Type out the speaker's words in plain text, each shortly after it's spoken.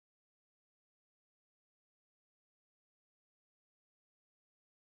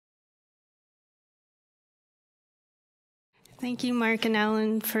Thank you, Mark and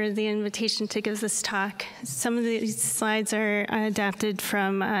Alan, for the invitation to give this talk. Some of these slides are adapted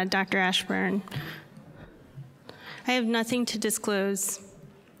from Dr. Ashburn. I have nothing to disclose.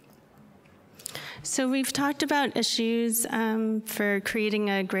 So we've talked about issues for creating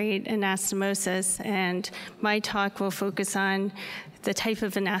a great anastomosis, and my talk will focus on the type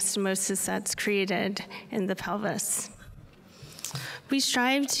of anastomosis that's created in the pelvis. We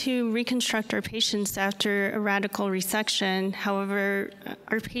strive to reconstruct our patients after a radical resection. However,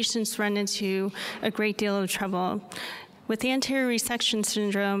 our patients run into a great deal of trouble. With anterior resection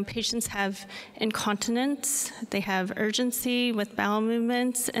syndrome, patients have incontinence, they have urgency with bowel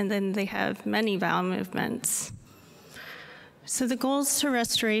movements, and then they have many bowel movements. So the goals to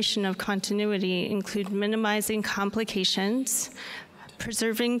restoration of continuity include minimizing complications,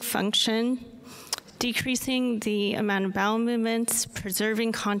 preserving function, decreasing the amount of bowel movements,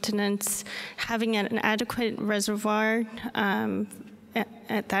 preserving continence, having an adequate reservoir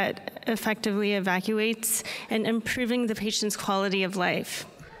that effectively evacuates, and improving the patient's quality of life.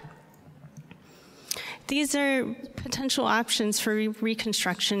 These are potential options for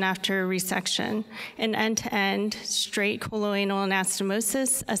reconstruction after a resection: an end-to-end straight coloanal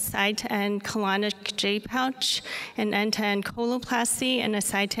anastomosis, a side-to-end colonic J pouch, an end-to-end coloplasty, and a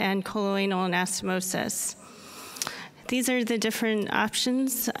side-to-end coloanal anastomosis. These are the different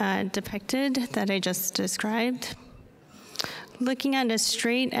options depicted that I just described. Looking at a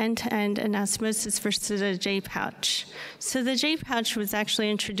straight end-to-end anastomosis versus a J pouch. So the J pouch was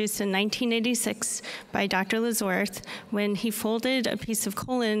actually introduced in 1986 by Dr. Lazorth when he folded a piece of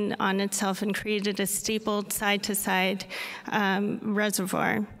colon on itself and created a stapled side-to-side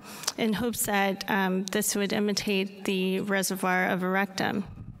reservoir in hopes that this would imitate the reservoir of a rectum.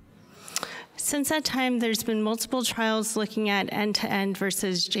 Since that time, there's been multiple trials looking at end-to-end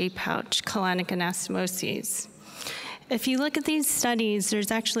versus J pouch colonic anastomoses. If you look at these studies,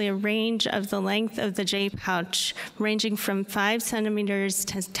 there's actually a range of the length of the J pouch ranging from 5 centimeters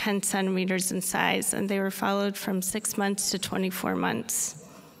to 10 centimeters in size, and they were followed from 6 months to 24 months.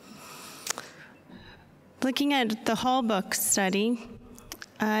 Looking at the Hallbook study,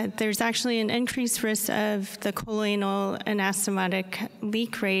 there's actually an increased risk of the coloanal anastomotic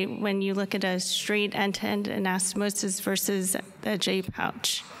leak rate when you look at a straight end-to-end anastomosis versus a J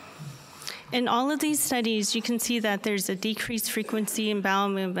pouch. In all of these studies, you can see that there's a decreased frequency in bowel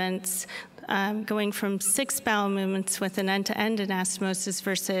movements, going from 6 bowel movements with an end-to-end anastomosis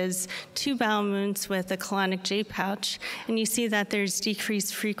versus 2 bowel movements with a colonic J pouch. And you see that there's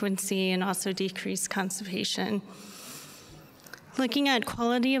decreased frequency and also decreased constipation. Looking at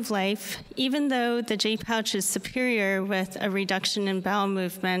quality of life, even though the J pouch is superior with a reduction in bowel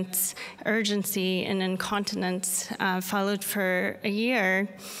movements, urgency, and incontinence followed for a year,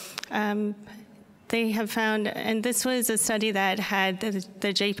 they have found, and this was a study that had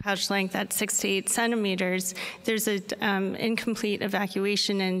the J pouch length at 6 to 8 centimeters, there's an incomplete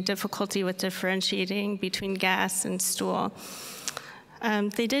evacuation and difficulty with differentiating between gas and stool.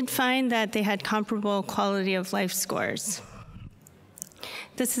 They did find that they had comparable quality of life scores.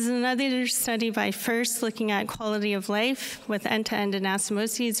 This is another study by First looking at quality of life with end-to-end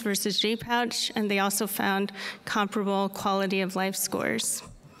anastomoses versus J pouch, and they also found comparable quality of life scores.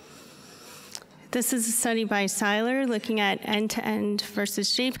 This is a study by Seiler looking at end-to-end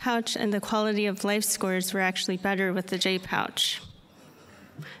versus J pouch, and the quality of life scores were actually better with the J pouch.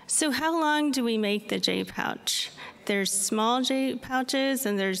 So how long do we make the J pouch? There's small J pouches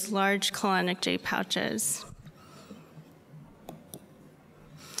and there's large colonic J pouches.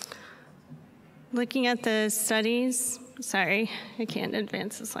 Looking at the studies, sorry, I can't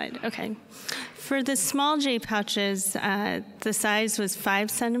advance the slide. Okay. For the small J pouches, the size was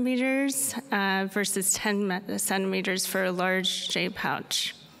 5 centimeters versus 10 centimeters for a large J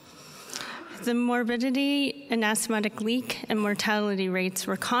pouch. The morbidity, anastomotic leak, and mortality rates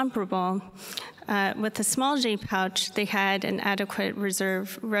were comparable. With the small J pouch, they had an adequate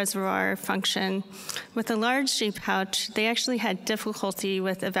reservoir function. With the large J pouch, they actually had difficulty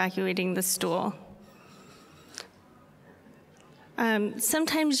with evacuating the stool.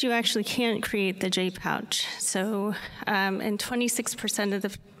 Sometimes you actually can't create the J pouch. So in 26% of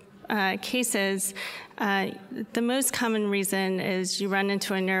the cases, the most common reason is you run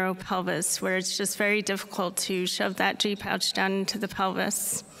into a narrow pelvis where it's just very difficult to shove that J pouch down into the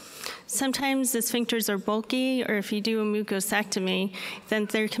pelvis. Sometimes the sphincters are bulky, or if you do a mucosectomy, then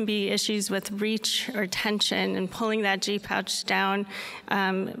there can be issues with reach or tension and pulling that J pouch down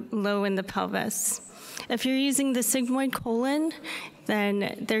low in the pelvis. If you're using the sigmoid colon,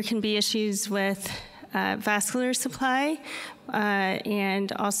 then there can be issues with vascular supply,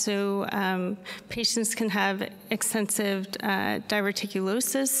 and also patients can have extensive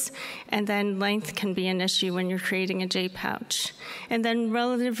diverticulosis, and then length can be an issue when you're creating a J pouch. And then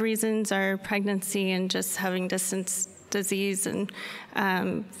relative reasons are pregnancy and just having distance disease, and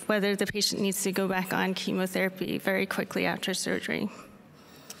whether the patient needs to go back on chemotherapy very quickly after surgery.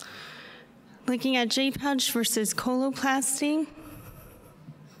 Looking at J pouch versus coloplasty.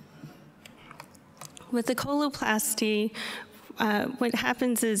 With the coloplasty, what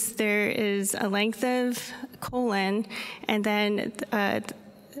happens is there is a length of colon, and then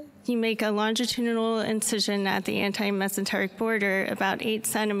you make a longitudinal incision at the anti-mesenteric border, about 8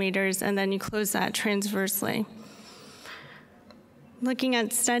 centimeters, and then you close that transversely. Looking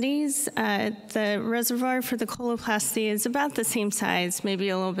at studies, the reservoir for the coloplasty is about the same size, maybe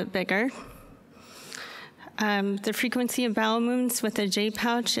a little bit bigger. The frequency of bowel movements with a J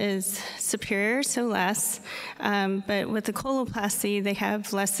pouch is superior, so less, but with the coloplasty, they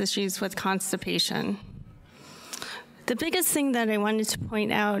have less issues with constipation. The biggest thing that I wanted to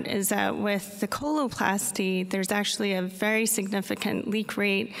point out is that with the coloplasty, there's actually a very significant leak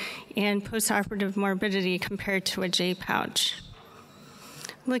rate and postoperative morbidity compared to a J pouch.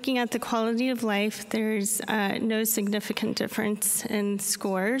 Looking at the quality of life, there's no significant difference in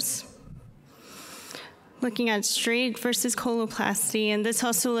scores. Looking at straight versus coloplasty, and this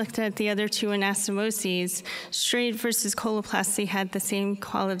also looked at the other two anastomoses, straight versus coloplasty had the same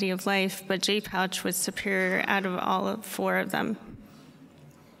quality of life, but J pouch was superior out of all 4 of them.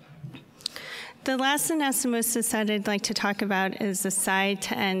 The last anastomosis that I'd like to talk about is the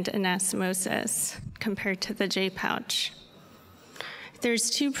side-to-end anastomosis compared to the J pouch.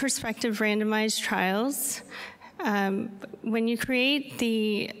 There's 2 prospective randomized trials. When you create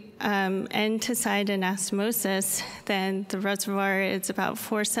the end-to-side anastomosis, then the reservoir is about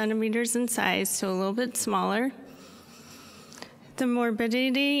 4 centimeters in size, so a little bit smaller. The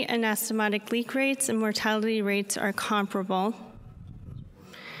morbidity, anastomotic leak rates, and mortality rates are comparable.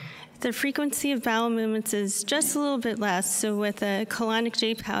 The frequency of bowel movements is just a little bit less, so with a colonic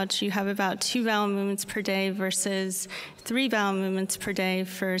J pouch, you have about 2 bowel movements per day versus 3 bowel movements per day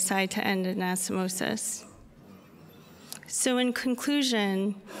for side-to-end anastomosis. So in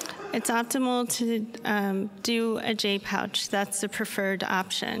conclusion, it's optimal to do a J pouch. That's the preferred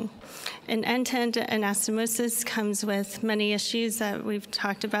option. An end-to-end anastomosis comes with many issues that we've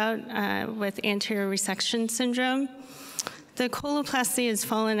talked about with anterior resection syndrome. The coloplasty has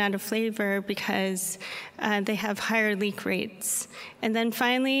fallen out of favor because they have higher leak rates. And then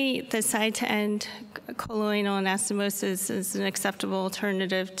finally, the side-to-end coloanal anastomosis is an acceptable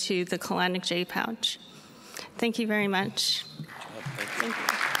alternative to the colonic J pouch. Thank you very much. Thank you.